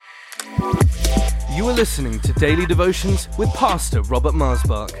You are listening to Daily Devotions with Pastor Robert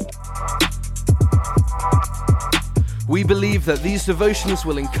Marsbach. We believe that these devotions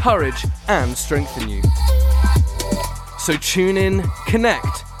will encourage and strengthen you. So tune in,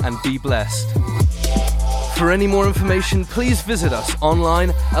 connect, and be blessed. For any more information, please visit us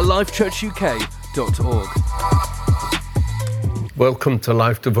online at lifechurchuk.org. Welcome to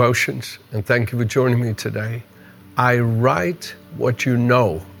Life Devotions, and thank you for joining me today. I write what you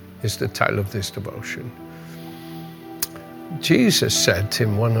know is the title of this devotion. Jesus said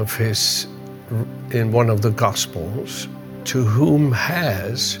in one of the Gospels, "To whom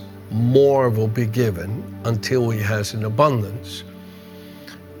has, more will be given until he has an abundance."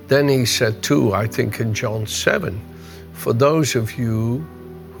 Then he said too, I think in John 7, "For those of you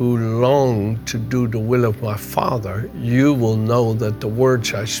who long to do the will of my Father, you will know that the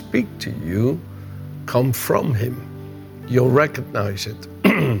words I speak to you come from him." You'll recognize it.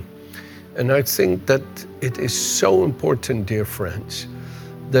 And I think that it is so important, dear friends,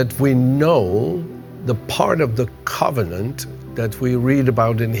 that we know the part of the covenant that we read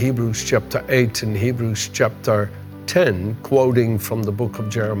about in Hebrews chapter 8 and Hebrews chapter 10, quoting from the book of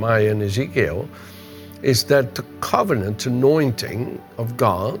Jeremiah and Ezekiel, is that the covenant anointing of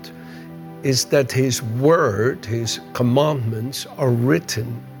God is that his word, his commandments are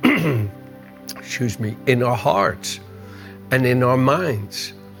written in our hearts and in our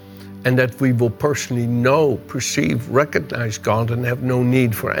minds, and that we will personally know, perceive, recognize God and have no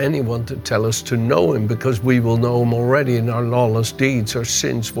need for anyone to tell us to know him, because we will know him already in our lawless deeds. Our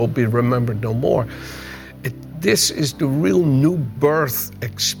sins will be remembered no more. This is the real new birth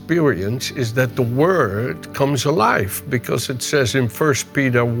experience, is that the word comes alive, because it says in 1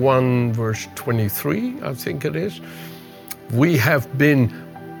 Peter 1 verse 23, I think it is, we have been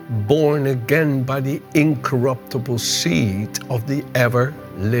born again by the incorruptible seed of the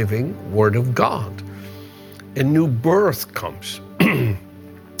ever-living Word of God. A new birth comes. And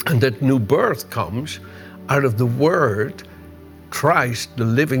that new birth comes out of the Word, Christ, the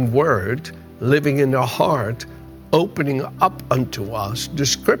living Word, living in our heart, opening up unto us the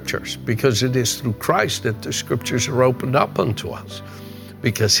Scriptures, because it is through Christ that the Scriptures are opened up unto us,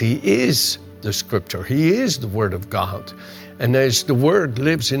 because he is the Scripture, he is the Word of God. And as the Word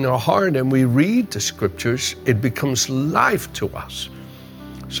lives in our heart and we read the Scriptures, it becomes life to us.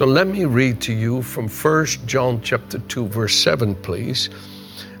 So let me read to you from 1 John chapter 2 verse 7, please.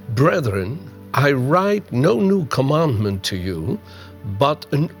 "Brethren, I write no new commandment to you, but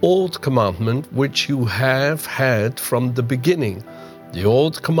an old commandment which you have had from the beginning. The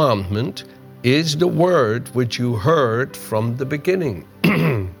old commandment is the word which you heard from the beginning.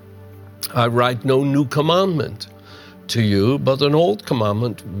 I write no new commandment to you, but an old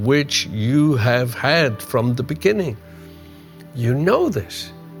commandment which you have had from the beginning." You know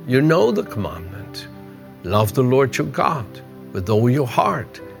this. You know the commandment. Love the Lord your God with all your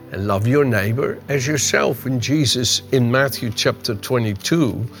heart, and love your neighbor as yourself. And Jesus in Matthew chapter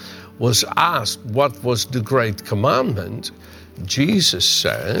 22 was asked what was the great commandment. Jesus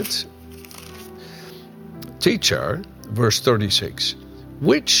said, "Teacher," verse 36,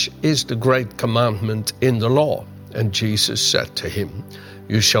 "which is the great commandment in the law?" And Jesus said to him,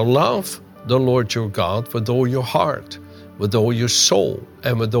 "You shall love the Lord your God with all your heart, with all your soul,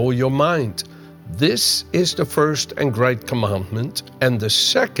 and with all your mind. This is the first and great commandment, and the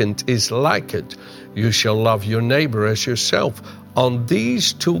second is like it. You shall love your neighbor as yourself. On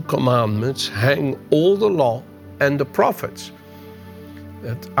these two commandments hang all the law and the prophets."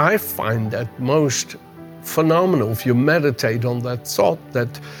 That I find that most phenomenal if you meditate on that thought,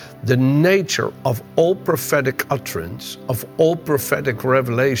 that the nature of all prophetic utterance, of all prophetic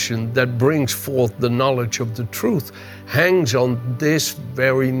revelation that brings forth the knowledge of the truth, hangs on this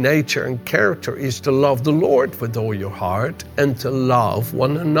very nature and character, is to love the Lord with all your heart and to love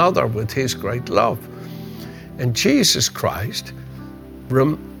one another with his great love. And Jesus Christ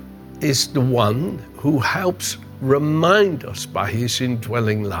is the one who helps remind us by his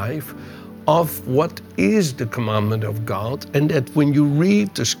indwelling life of what is the commandment of God, and that when you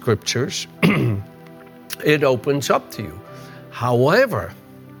read the Scriptures, it opens up to you. However,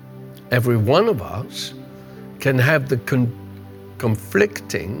 every one of us can have the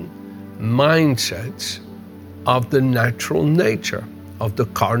conflicting mindsets of the natural nature, of the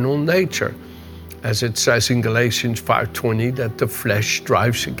carnal nature. As it says in Galatians 5:20, that the flesh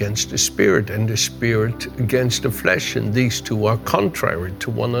strives against the spirit and the spirit against the flesh, and these two are contrary to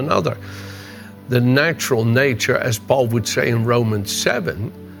one another. The natural nature, as Paul would say in Romans 7,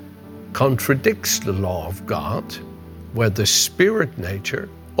 contradicts the law of God, where the spirit nature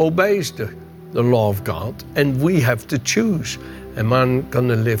obeys the law of God, and we have to choose. Am I going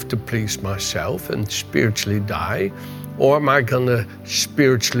to live to please myself and spiritually die? Or am I going to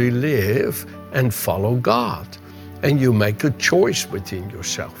spiritually live and follow God? And you make a choice within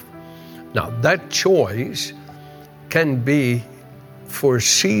yourself. Now, that choice can be for a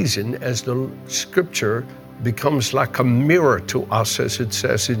season as the Scripture becomes like a mirror to us, as it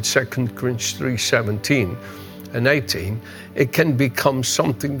says in 2 Corinthians 3:17 and 18. It can become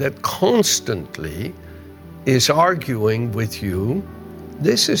something that constantly is arguing with you.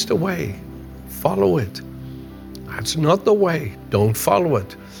 This is the way, follow it. That's not the way, don't follow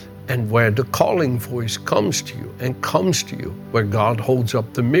it. And where the calling voice comes to you, where God holds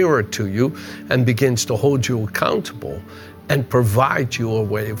up the mirror to you and begins to hold you accountable and provide you a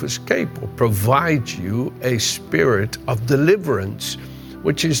way of escape, or provide you a spirit of deliverance,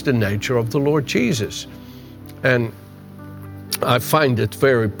 which is the nature of the Lord Jesus. And I find it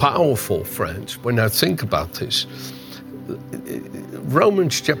very powerful, friends, when I think about this.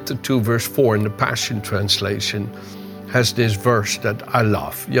 Romans chapter 2, verse 4 in the Passion Translation has this verse that I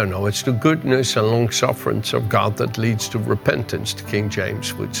love. You know, it's the goodness and long-sufferance of God that leads to repentance, the King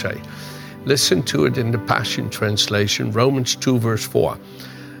James would say. Listen to it in the Passion Translation, Romans 2, verse 4.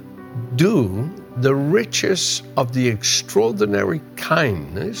 Do the riches of the extraordinary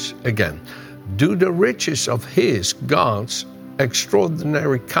kindness, again, do the riches of His, God's,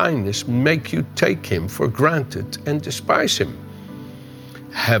 extraordinary kindness make you take Him for granted and despise Him?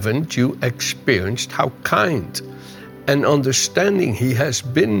 Haven't you experienced how kind and understanding He has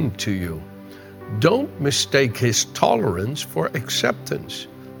been to you? Don't mistake His tolerance for acceptance.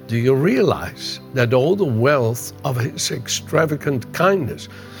 Do you realize that all the wealth of His extravagant kindness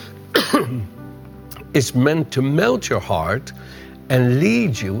is meant to melt your heart and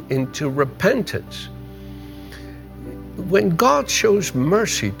lead you into repentance? When God shows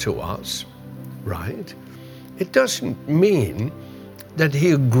mercy to us, right, it doesn't mean that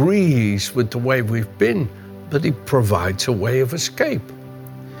He agrees with the way we've been, but He provides a way of escape.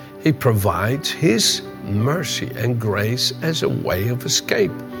 He provides His mercy and grace as a way of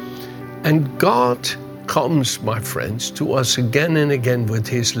escape. And God comes, my friends, to us again and again with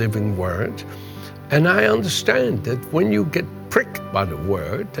His living word. And I understand that when you get pricked by the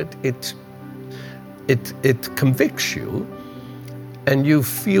word, that it convicts you and you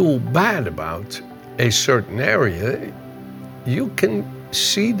feel bad about a certain area, you can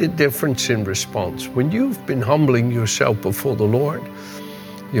see the difference in response. When you've been humbling yourself before the Lord,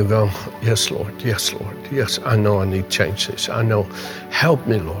 you go, yes, Lord, yes, Lord, yes, I know I need to change this. I know, help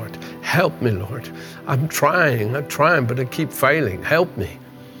me, Lord, help me, Lord. I'm trying, but I keep failing. Help me.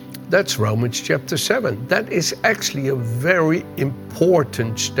 That's Romans chapter 7. That is actually a very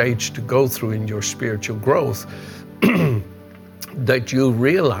important stage to go through in your spiritual growth, that you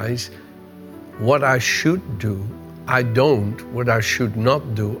realize what I should do, I don't. What I should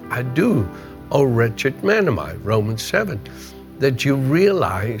not do, I do. O wretched man am I, Romans 7. That you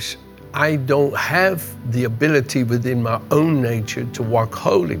realize I don't have the ability within my own nature to walk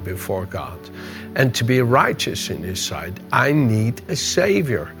holy before God and to be righteous in His sight. I need a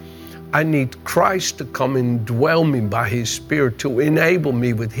Savior. I need Christ to come and dwell me by His Spirit to enable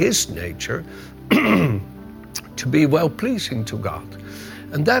me with His nature to be well-pleasing to God.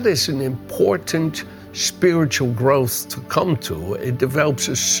 And that is an important spiritual growth to come to. It develops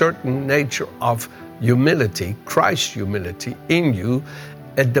a certain nature of humility, Christ's humility in you,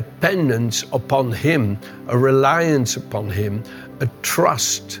 a dependence upon Him, a reliance upon Him, a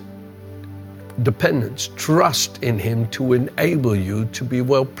trust, dependence, trust in Him to enable you to be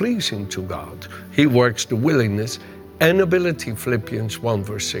well-pleasing to God. He works the willingness and ability, Philippians 1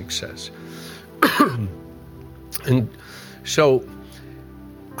 verse 6 says. And so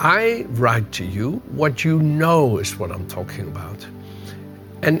I write to you what you know is what I'm talking about.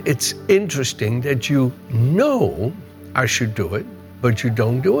 And it's interesting that you know I should do it, but you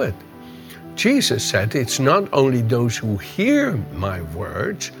don't do it. Jesus said it's not only those who hear my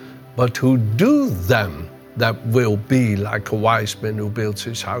words, but who do them that will be like a wise man who builds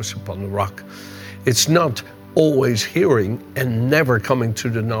his house upon the rock. It's not always hearing and never coming to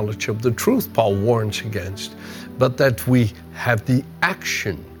the knowledge of the truth Paul warns against, but that we have the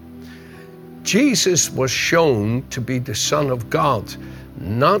action. Jesus was shown to be the Son of God,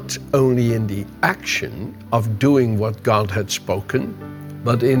 not only in the action of doing what God had spoken,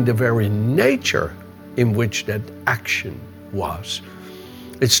 but in the very nature in which that action was.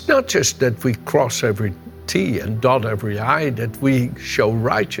 It's not just that we cross every T and dot every I, that we show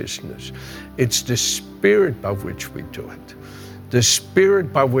righteousness. It's the spirit by which we do it. The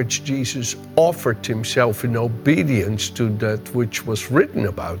spirit by which Jesus offered Himself in obedience to that which was written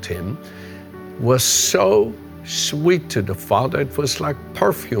about Him was so sweet to the Father. It was like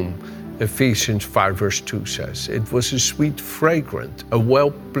perfume, Ephesians 5 verse 2 says. It was a sweet fragrance, a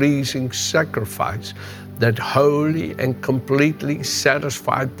well-pleasing sacrifice that wholly and completely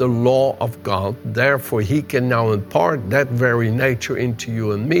satisfied the law of God. Therefore, he can now impart that very nature into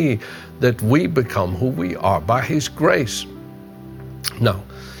you and me, that we become who we are by his grace. Now,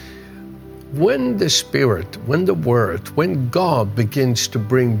 when the Spirit, when the Word, when God begins to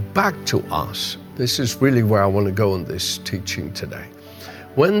bring back to us, this is really where I want to go in this teaching today.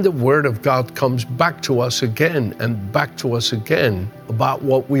 When the Word of God comes back to us again and back to us again about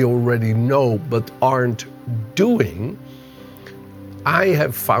what we already know but aren't doing, I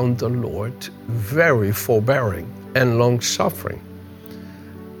have found the Lord very forbearing and long-suffering.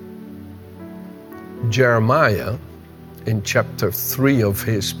 Jeremiah, in chapter 3 of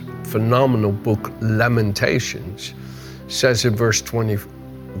his phenomenal book, Lamentations, says in verse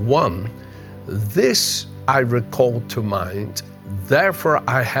 21, "This I recall to mind, therefore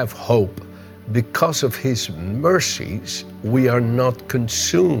I have hope. Because of his mercies, we are not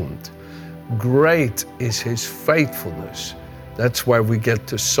consumed. Great is his faithfulness." That's where we get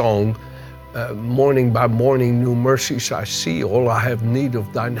the song, "Morning by morning, new mercies I see. All I have need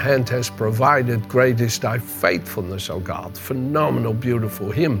of thine hand has provided. Great is thy faithfulness, O God." Phenomenal,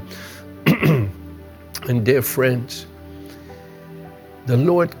 beautiful hymn. And dear friends, the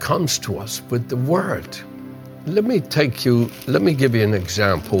Lord comes to us with the Word. Let me give you an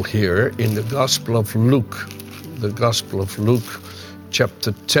example here in the Gospel of Luke. The Gospel of Luke,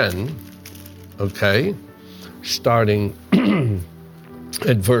 chapter 10, okay, starting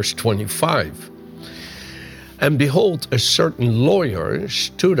at verse 25. "And behold, a certain lawyer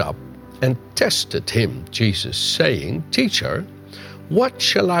stood up and tested him, Jesus, saying, Teacher, what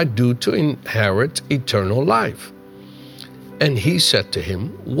shall I do to inherit eternal life? And he said to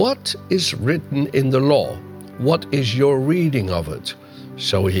him, What is written in the law? What is your reading of it?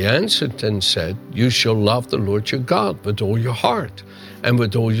 So he answered and said, You shall love the Lord your God with all your heart, and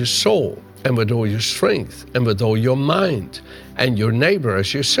with all your soul, and with all your strength, and with all your mind, and your neighbor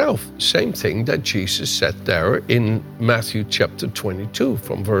as yourself." Same thing that Jesus said there in Matthew chapter 22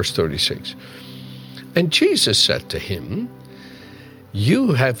 from verse 36. "And Jesus said to him,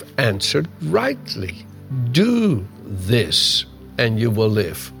 You have answered rightly. Do this, and you will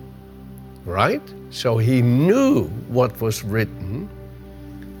live." Right? So he knew what was written.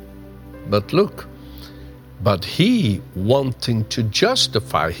 But look, but he, wanting to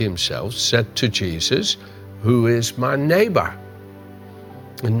justify himself, said to Jesus, "Who is my neighbor?"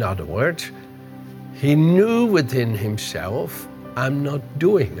 In other words, he knew within himself, I'm not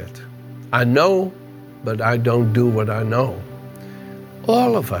doing it. I know, but I don't do what I know.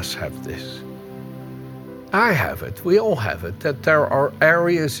 All of us have this. I have it. We all have it, that there are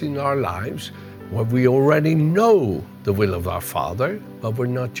areas in our lives where we already know the will of our Father, but we're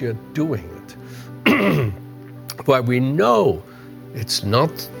not yet doing it. Where we know it's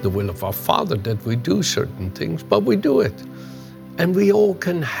not the will of our Father that we do certain things, but we do it. And we all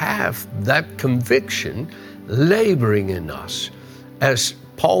can have that conviction laboring in us. As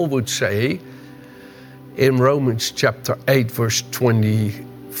Paul would say in Romans chapter 8, verse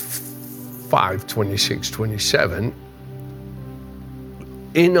 25, 26, 27,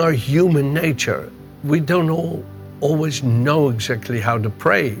 in our human nature, we don't always know exactly how to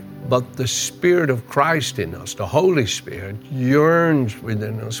pray, but the Spirit of Christ in us, the Holy Spirit, yearns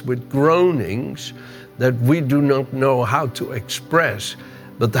within us with groanings that we do not know how to express.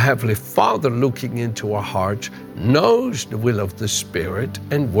 But the Heavenly Father, looking into our hearts, knows the will of the Spirit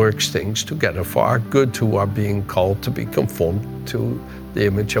and works things together for our good, who are being called to be conformed to the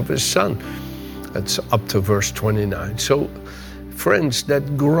image of His Son. That's up to verse 29. So, friends,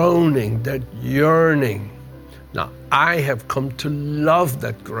 that groaning, that yearning. Now, I have come to love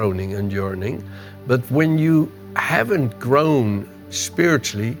that groaning and yearning, but when you haven't grown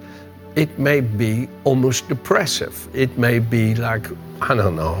spiritually, it may be almost depressive. It may be like, I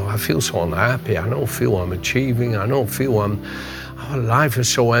don't know, I feel so unhappy. I don't feel I'm achieving. I don't feel our life is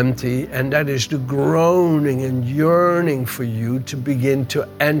so empty. And that is the groaning and yearning for you to begin to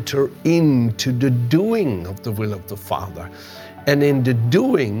enter into the doing of the will of the Father. And in the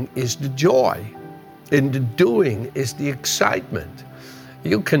doing is the joy. In the doing is the excitement.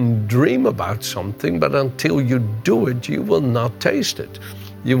 You can dream about something, but until you do it, you will not taste it.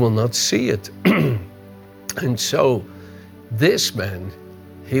 You will not see it. And so this man,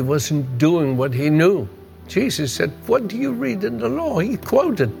 he wasn't doing what he knew. Jesus said, what do you read in the law? He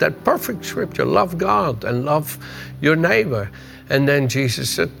quoted that perfect scripture, love God and love your neighbor. And then Jesus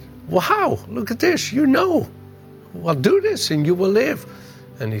said, wow, look at this, you know. Well, do this and you will live.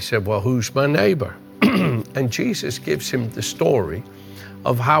 And he said, well, who's my neighbor? And Jesus gives him the story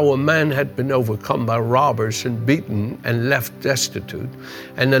of how a man had been overcome by robbers and beaten and left destitute.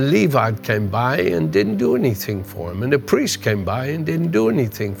 And a Levite came by and didn't do anything for him. And a priest came by and didn't do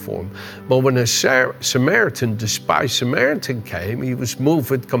anything for him. But when a Samaritan, despised Samaritan came, he was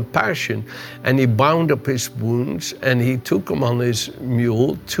moved with compassion, and he bound up his wounds, and he took him on his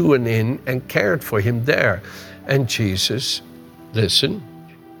mule to an inn and cared for him there. And Jesus, listen,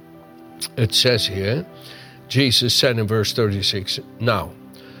 it says here, Jesus said in verse 36, "Now,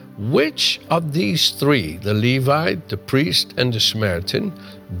 which of these three, the Levite, the priest, and the Samaritan,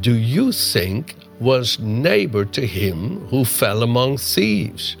 do you think was neighbor to him who fell among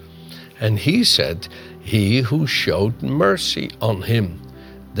thieves?" And he said, "He who showed mercy on him."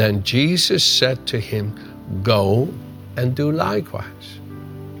 Then Jesus said to him, "Go and do likewise."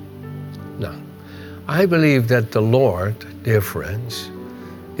 Now, I believe that the Lord, dear friends,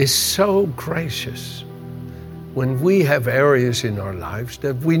 is so gracious when we have areas in our lives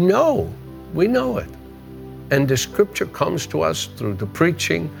that we know it. And the scripture comes to us through the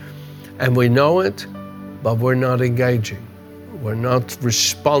preaching, and we know it, but we're not engaging. We're not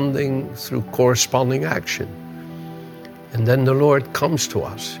responding through corresponding action. And then the Lord comes to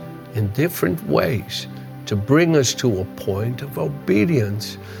us in different ways to bring us to a point of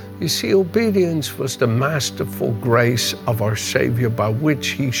obedience. You see, obedience was the masterful grace of our Savior by which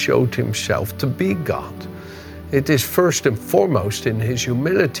he showed himself to be God. It is first and foremost in his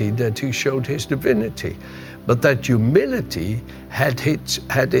humility that he showed his divinity. But that humility had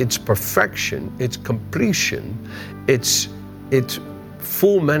its perfection, its completion, its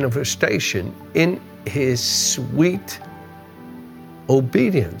full manifestation in his sweet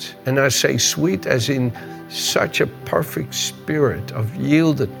obedience. And I say sweet as in such a perfect spirit of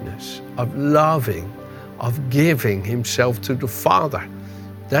yieldedness, of loving, of giving himself to the Father.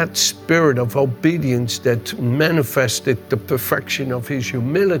 That spirit of obedience that manifested the perfection of his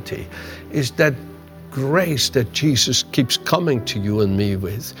humility is that grace that Jesus keeps coming to you and me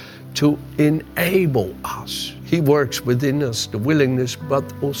with to enable us. He works within us the willingness, but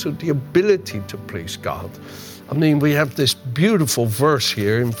also the ability to please God. I mean, we have this beautiful verse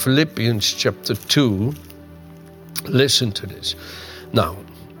here in Philippians chapter 2. Listen to this. Now,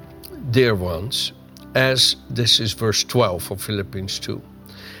 dear ones, as this is verse 12 of Philippians 2.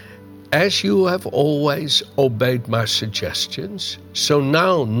 "As you have always obeyed my suggestions, so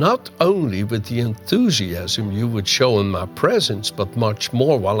now not only with the enthusiasm you would show in my presence, but much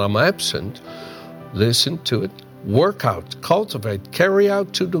more while I'm absent," listen to it, "work out, cultivate, carry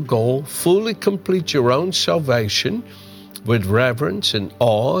out to the goal, fully complete your own salvation with reverence and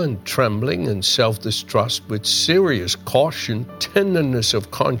awe and trembling and self-distrust, with serious caution, tenderness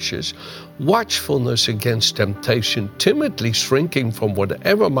of conscience, watchfulness against temptation, timidly shrinking from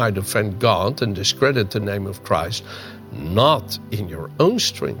whatever might offend God and discredit the name of Christ, not in your own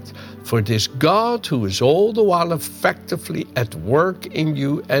strength. For it is God who is all the while effectively at work in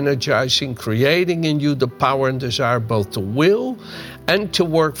you, energizing, creating in you the power and desire both to will and to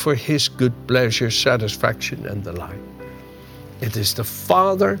work for his good pleasure, satisfaction, and delight." It is the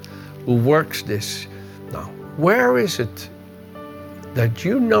Father who works this. Now, where is it that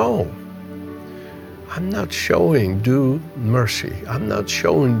you know I'm not showing due mercy, I'm not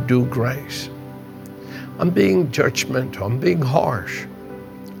showing due grace, I'm being judgmental, I'm being harsh,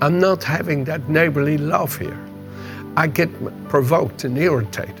 I'm not having that neighborly love here, I get provoked and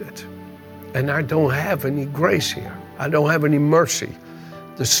irritated, and I don't have any grace here, I don't have any mercy.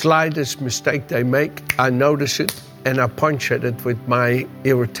 The slightest mistake they make, I notice it, and I punch at it with my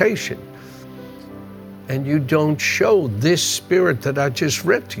irritation. And you don't show this spirit that I just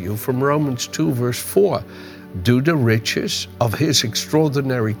read to you from Romans 2, verse 4. "Do the riches of his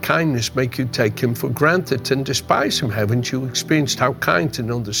extraordinary kindness make you take him for granted and despise him? Haven't you experienced how kind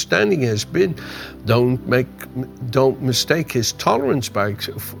and understanding he has been? Don't mistake his tolerance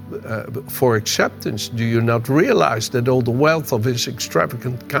for acceptance. Do you not realize that all the wealth of his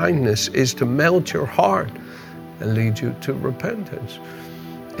extravagant kindness is to melt your heart and lead you to repentance?"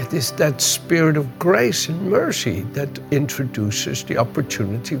 It is that spirit of grace and mercy that introduces the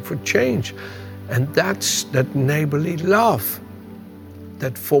opportunity for change. And that's that neighborly love,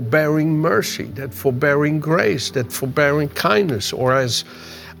 that forbearing mercy, that forbearing grace, that forbearing kindness, or as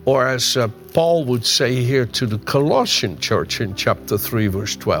Paul would say here to the Colossian church in chapter 3,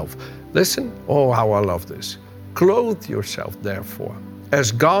 verse 12. Listen, oh, how I love this. "Clothe yourself, therefore,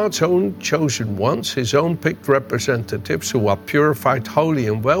 as God's own chosen ones, his own picked representatives who are purified, holy,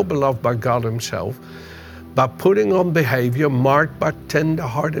 and well-beloved by God himself, by putting on behavior marked by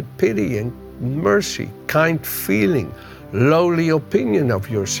tender-hearted pity and mercy, kind feeling, lowly opinion of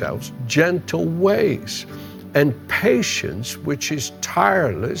yourselves, gentle ways, and patience, which is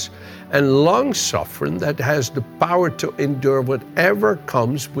tireless, and long-suffering, that has the power to endure whatever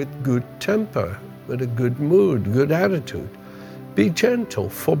comes, with good temper, with a good mood, good attitude. Be gentle,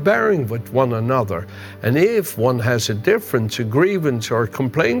 forbearing with one another, and if one has a difference, a grievance, or a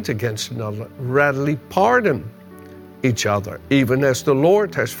complaint against another, readily pardon each other. Even as the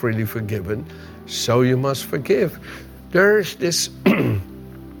Lord has freely forgiven, so you must forgive. There's this,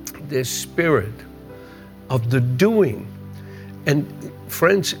 this spirit of the doing. And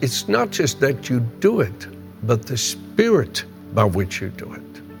friends, it's not just that you do it, but the spirit by which you do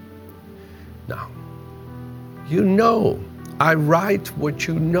it. Now, you know, I write what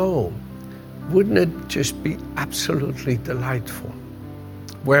you know. Wouldn't it just be absolutely delightful?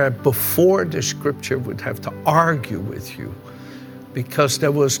 Where before the scripture would have to argue with you because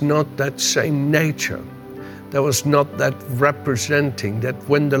there was not that same nature. There was not that representing, that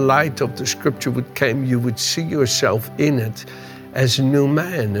when the light of the scripture would come, you would see yourself in it as a new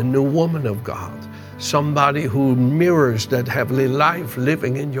man, a new woman of God, somebody who mirrors that heavenly life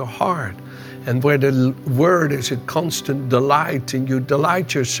living in your heart, and where the word is a constant delight, and you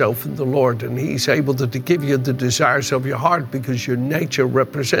delight yourself in the Lord, and He's able to give you the desires of your heart because your nature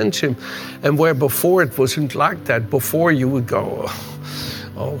represents Him. And where before it wasn't like that, before you would go,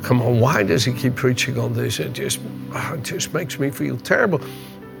 oh, come on, why does he keep preaching on this? It just makes me feel terrible.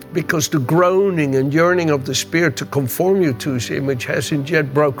 Because the groaning and yearning of the Spirit to conform you to His image hasn't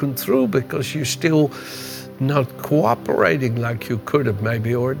yet broken through, because you're still not cooperating like you could have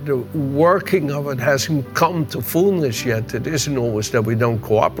maybe, or the working of it hasn't come to fullness yet. It isn't always that we don't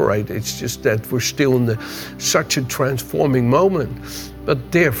cooperate. It's just that we're still in such a transforming moment. But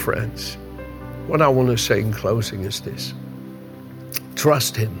dear friends, what I want to say in closing is this.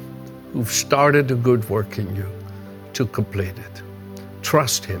 Trust Him who started a good work in you to complete it.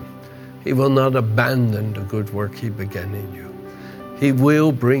 Trust Him. He will not abandon the good work He began in you. He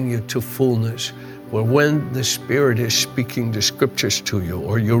will bring you to fullness, where when the Spirit is speaking the scriptures to you,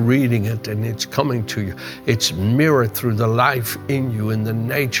 or you're reading it and it's coming to you, it's mirrored through the life in you, in the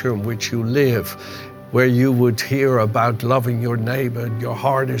nature in which you live, where you would hear about loving your neighbor, and your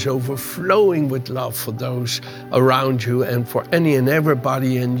heart is overflowing with love for those around you and for any and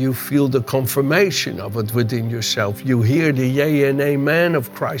everybody, and you feel the confirmation of it within yourself. You hear the yea and amen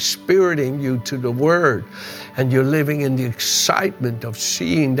of Christ's Spirit in you to the Word, and you're living in the excitement of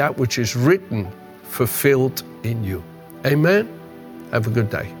seeing that which is written fulfilled in you. Amen? Have a good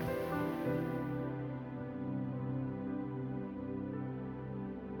day.